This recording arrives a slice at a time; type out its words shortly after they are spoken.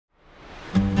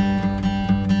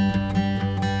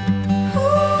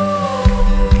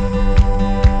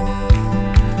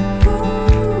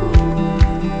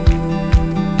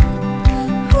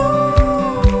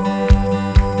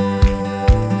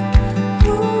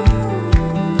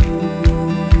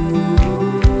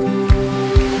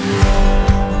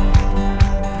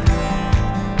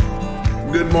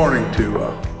to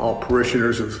all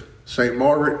parishioners of St.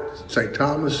 Margaret, St.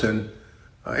 Thomas, and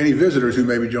any visitors who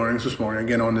may be joining us this morning,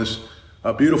 again, on this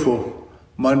beautiful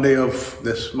Monday of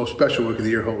this most special week of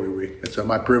the year, Holy Week. It's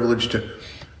my privilege to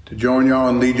join y'all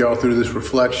and lead y'all through this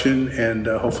reflection, and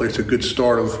hopefully it's a good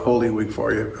start of Holy Week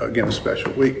for you, again, a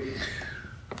special week.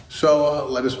 So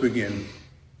let us begin.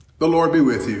 The Lord be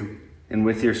with you. And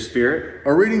with your spirit.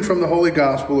 A reading from the Holy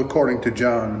Gospel according to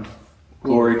John.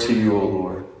 Glory to you, O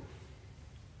Lord.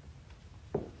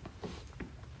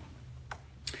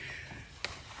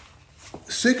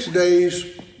 "6 days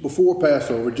before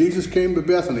Passover, Jesus came to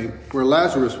Bethany, where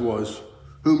Lazarus was,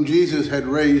 whom Jesus had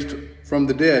raised from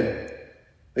the dead.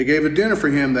 They gave a dinner for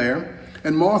him there,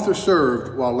 and Martha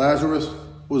served, while Lazarus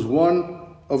was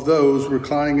one of those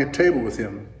reclining at table with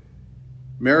him.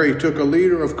 Mary took a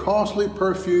liter of costly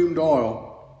perfumed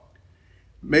oil,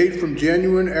 made from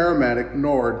genuine aromatic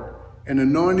nard, and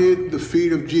anointed the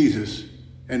feet of Jesus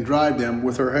and dried them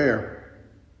with her hair.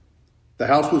 The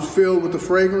house was filled with the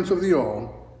fragrance of the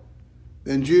oil.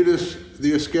 Then Judas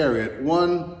the Iscariot,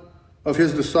 one of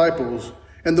his disciples,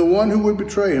 and the one who would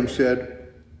betray him, said,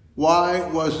 'Why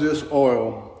was this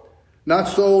oil not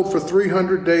sold for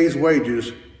 300 days'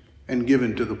 wages and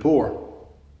given to the poor?'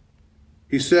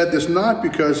 He said this not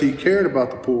because he cared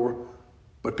about the poor,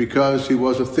 but because he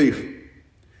was a thief,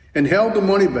 and held the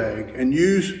money bag and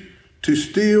used to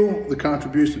steal the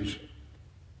contributions.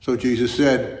 So Jesus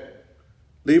said,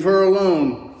 'Leave her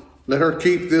alone. Let her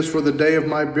keep this for the day of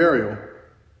my burial.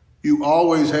 You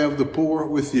always have the poor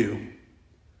with you,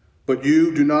 but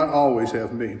you do not always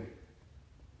have me.'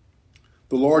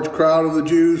 The large crowd of the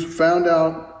Jews found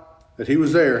out that he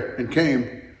was there and came,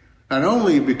 not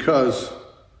only because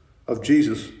of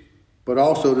Jesus, but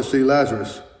also to see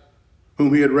Lazarus,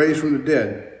 whom he had raised from the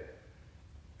dead.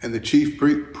 And the chief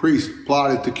priests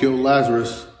plotted to kill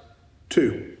Lazarus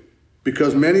too,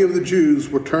 because many of the Jews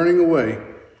were turning away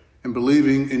and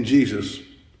believing in Jesus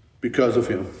because of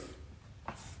him."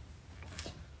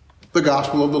 The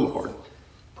Gospel of the Lord.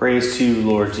 Praise to you,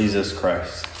 Lord Jesus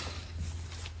Christ.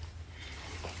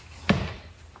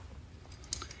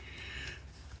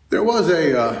 There was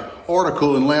a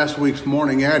article in last week's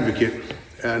Morning Advocate,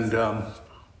 and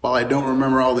while I don't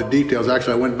remember all the details,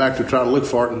 actually I went back to try to look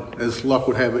for it, and as luck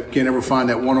would have it, you can't ever find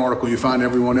that one article. You find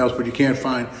everyone else, but you can't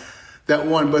find that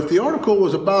one. But the article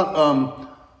was about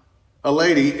a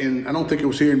lady, and I don't think it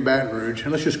was here in Baton Rouge,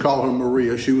 and let's just call her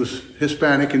Maria. She was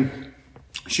Hispanic, and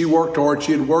she worked hard.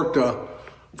 She had worked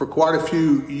for quite a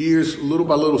few years, little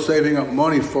by little, saving up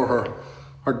money for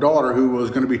her daughter, who was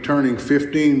going to be turning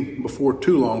 15 before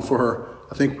too long, for her,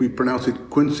 I think we pronounce it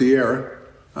quinceañera.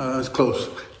 It's close.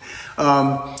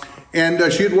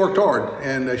 And she had worked hard,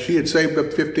 and she had saved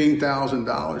up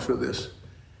 $15,000 for this.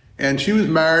 And she was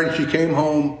married. She came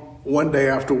home one day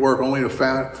after work only to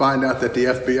find out that the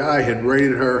FBI had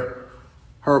raided her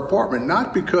apartment,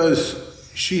 not because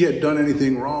she had done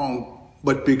anything wrong,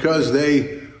 but because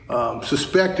they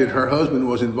suspected her husband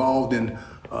was involved in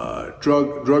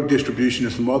drug distribution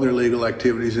and some other illegal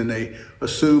activities, and they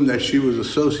assumed that she was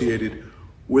associated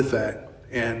with that.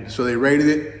 And so they raided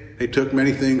it. They took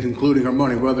many things, including her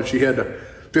money, whether she had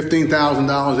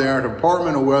 $15,000 there at her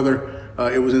apartment or whether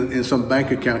it was in some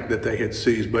bank account that they had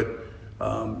seized. But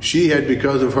she had,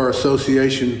 because of her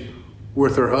association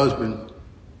with her husband,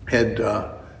 had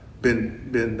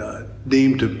been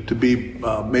deemed to be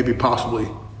maybe possibly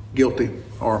guilty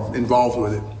or involved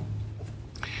with it.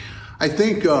 I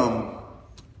think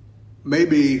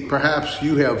maybe perhaps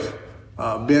you have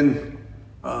been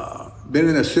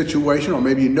in a situation, or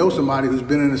maybe you know somebody who's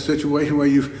been in a situation where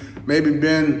you've maybe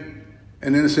been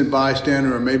an innocent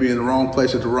bystander, or maybe in the wrong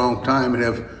place at the wrong time, and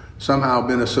have somehow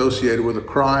been associated with a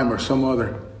crime or some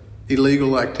other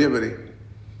illegal activity.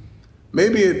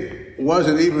 Maybe it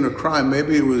wasn't even a crime.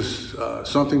 Maybe it was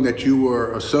something that you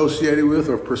were associated with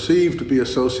or perceived to be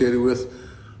associated with,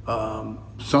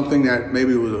 something that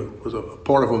maybe was a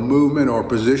part of a movement or a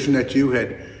position that you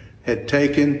had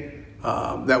taken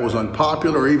that was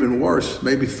unpopular, or even worse,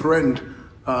 maybe threatened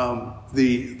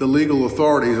the legal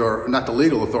authorities, or not the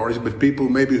legal authorities, but people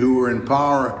maybe who were in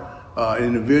power, an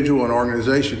individual, an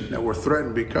organization, that were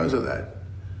threatened because of that.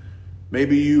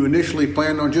 Maybe you initially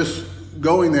planned on just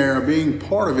going there or being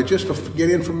part of it just to get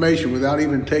information without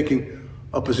even taking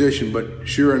a position, but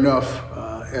sure enough,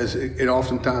 as it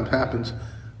oftentimes happens,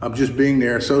 just being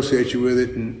there associates you with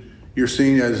it, and you're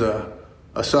seen as a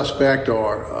suspect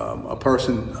or a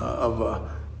person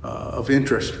of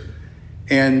interest.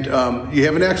 And you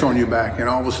have an X on your back, and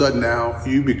all of a sudden now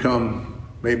you become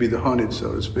maybe the hunted,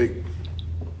 so to speak.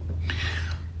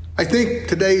 I think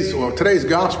today's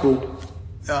gospel,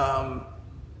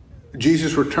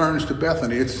 Jesus returns to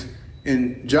Bethany.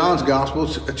 in John's Gospel.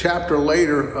 It's a chapter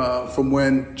later from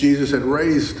when Jesus had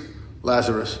raised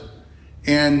Lazarus.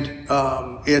 And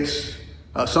it's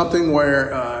something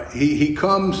where he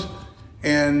comes,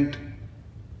 and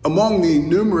among the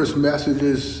numerous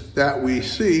messages that we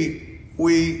see,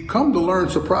 we come to learn,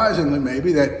 surprisingly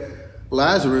maybe, that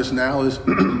Lazarus now is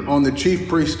on the chief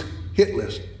priest hit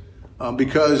list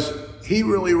because he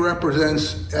really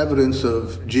represents evidence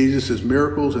of Jesus'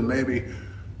 miracles and maybe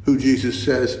who Jesus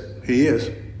says he is.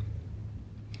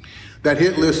 That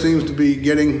hit list seems to be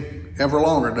getting ever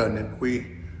longer, doesn't it?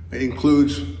 It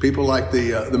includes people like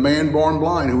the man born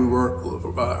blind, who we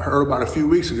heard about a few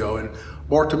weeks ago, and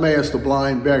Bartimaeus, the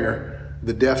blind beggar,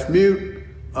 the deaf mute,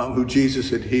 who Jesus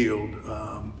had healed,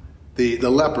 the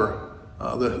leper,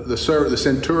 the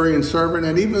centurion servant,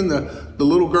 and even the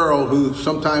little girl who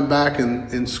sometime back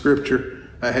in Scripture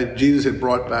Jesus had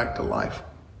brought back to life.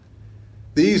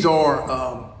 These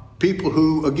are people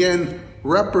who, again,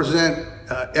 represent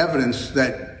evidence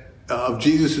that of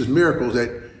Jesus' miracles,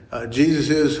 that Jesus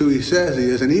is who he says he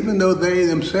is. And even though they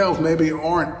themselves maybe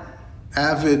aren't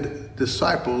avid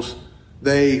disciples,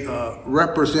 they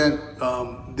represent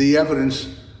the evidence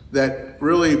that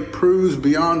really proves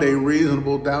beyond a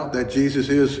reasonable doubt that Jesus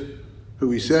is who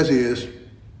he says he is,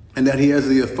 and that he has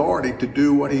the authority to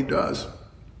do what he does,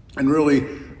 and really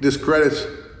discredits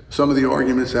some of the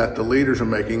arguments that the leaders are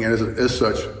making, and as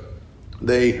such,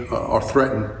 they are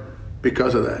threatened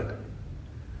because of that.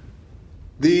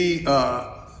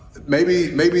 Maybe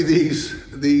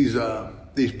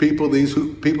these people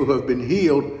who have been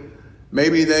healed,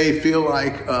 maybe they feel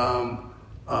like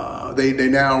they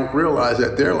now realize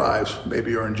that their lives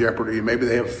maybe are in jeopardy. Maybe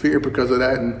they have fear because of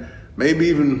that, and maybe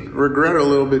even regret a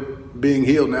little bit being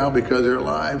healed now because their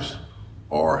lives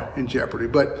are in jeopardy.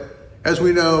 But as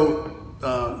we know,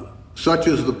 such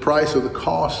is the price or the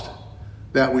cost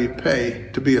that we pay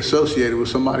to be associated with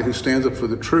somebody who stands up for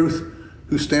the truth,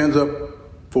 who stands up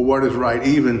for what is right,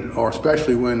 even or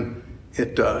especially when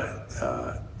it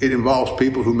involves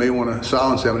people who may want to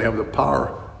silence them and have the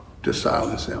power to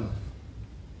silence them.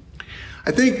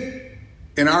 I think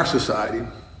in our society,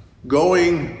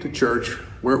 going to church,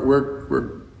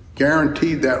 we're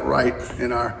guaranteed that right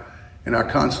in our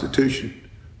Constitution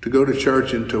to go to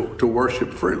church and to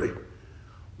worship freely.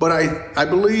 But I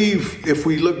believe if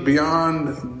we look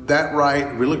beyond that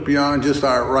right, we look beyond just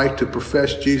our right to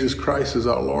profess Jesus Christ as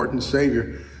our Lord and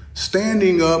Savior,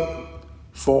 standing up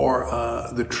for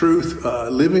the truth,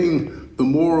 living the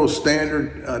moral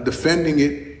standard, defending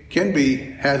it, can be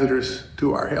hazardous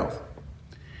to our health.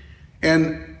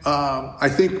 And I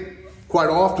think quite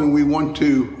often we want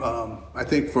to, I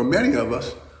think for many of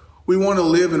us, we want to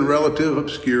live in relative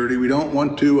obscurity. We don't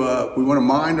want to, we want to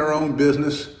mind our own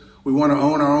business. We want to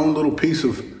own our own little piece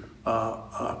of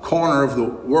corner of the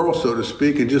world, so to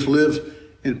speak, and just live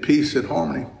in peace and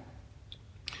harmony.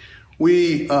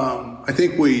 I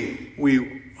think we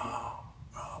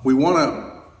want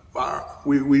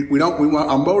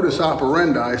our modus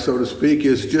operandi, so to speak,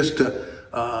 is just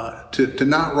to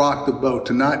not rock the boat,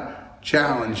 to not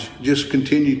challenge, just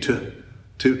continue to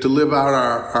live out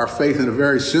our faith in a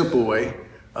very simple way,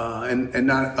 and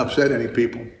not upset any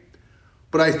people.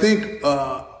 But I think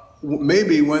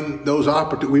maybe when those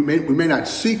opportunities, we may not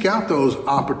seek out those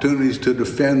opportunities to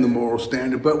defend the moral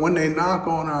standard, but when they knock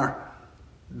on our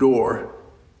door,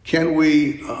 can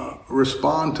we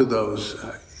respond to those,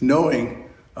 knowing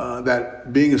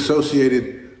that being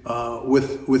associated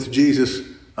with Jesus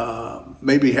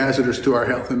may be hazardous to our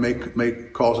health and may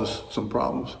cause us some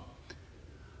problems?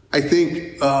 I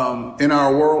think in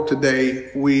our world today,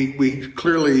 we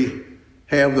clearly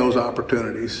have those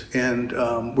opportunities, and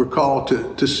we're called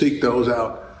to seek those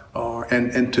out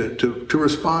and to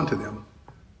respond to them,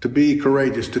 to be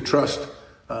courageous, to trust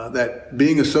that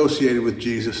being associated with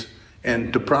Jesus,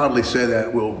 and to proudly say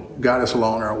that will guide us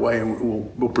along our way and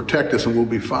will protect us, and we'll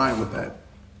be fine with that.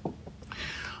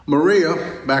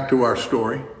 Maria, back to our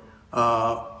story,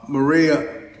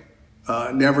 Maria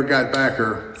never got back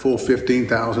her full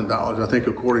 $15,000. I think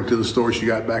according to the story, she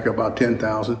got back about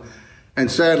 $10,000. And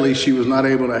sadly, she was not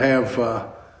able to have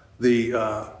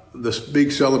the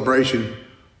big celebration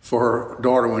for her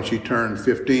daughter when she turned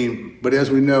 15. But as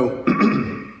we know,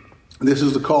 this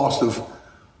is the cost of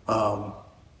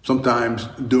sometimes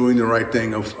doing the right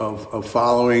thing, of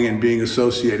following and being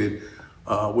associated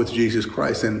with Jesus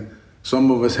Christ. And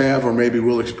some of us have, or maybe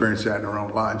will experience that in our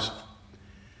own lives.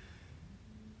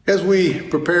 As we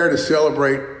prepare to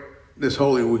celebrate this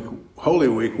Holy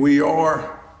Week, we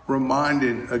are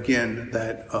reminded again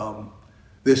that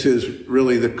this is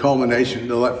really the culmination,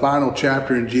 the final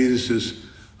chapter in Jesus'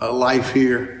 life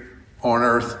here on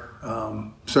earth.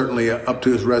 certainly up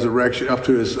to his resurrection, up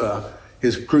to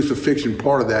his crucifixion,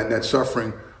 part of that, and that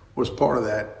suffering was part of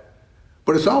that.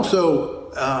 But it's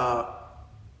also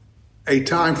a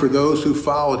time for those who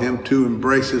followed him to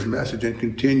embrace his message and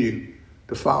continue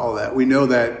to follow that. We know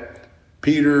that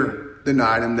Peter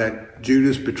denied him, that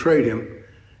Judas betrayed him,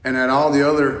 and that all the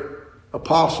other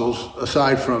apostles,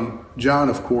 aside from John,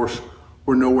 of course,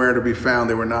 were nowhere to be found.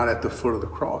 They were not at the foot of the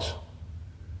cross.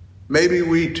 Maybe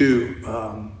we too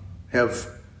have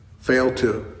failed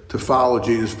to follow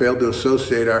Jesus, failed to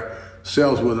associate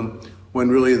ourselves with him when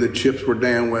really the chips were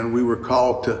down, when we were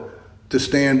called to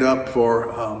stand up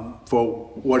for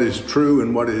what is true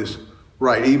and what is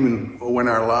right, even when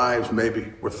our lives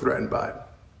maybe were threatened by it.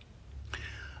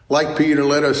 Like Peter,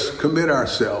 let us commit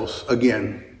ourselves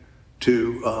again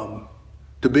to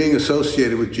being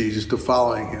associated with Jesus, to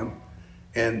following him,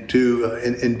 and to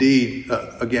indeed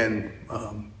again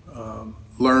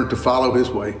learn to follow his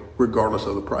way regardless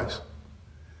of the price.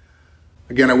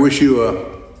 Again, I wish you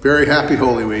a very happy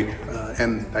Holy Week,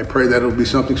 and I pray that it'll be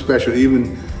something special,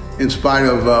 even in spite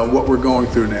of what we're going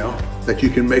through now, that you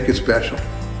can make it special,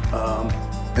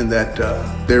 and that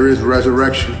there is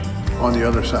resurrection on the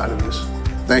other side of this.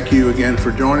 Thank you again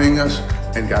for joining us,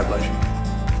 and God bless you.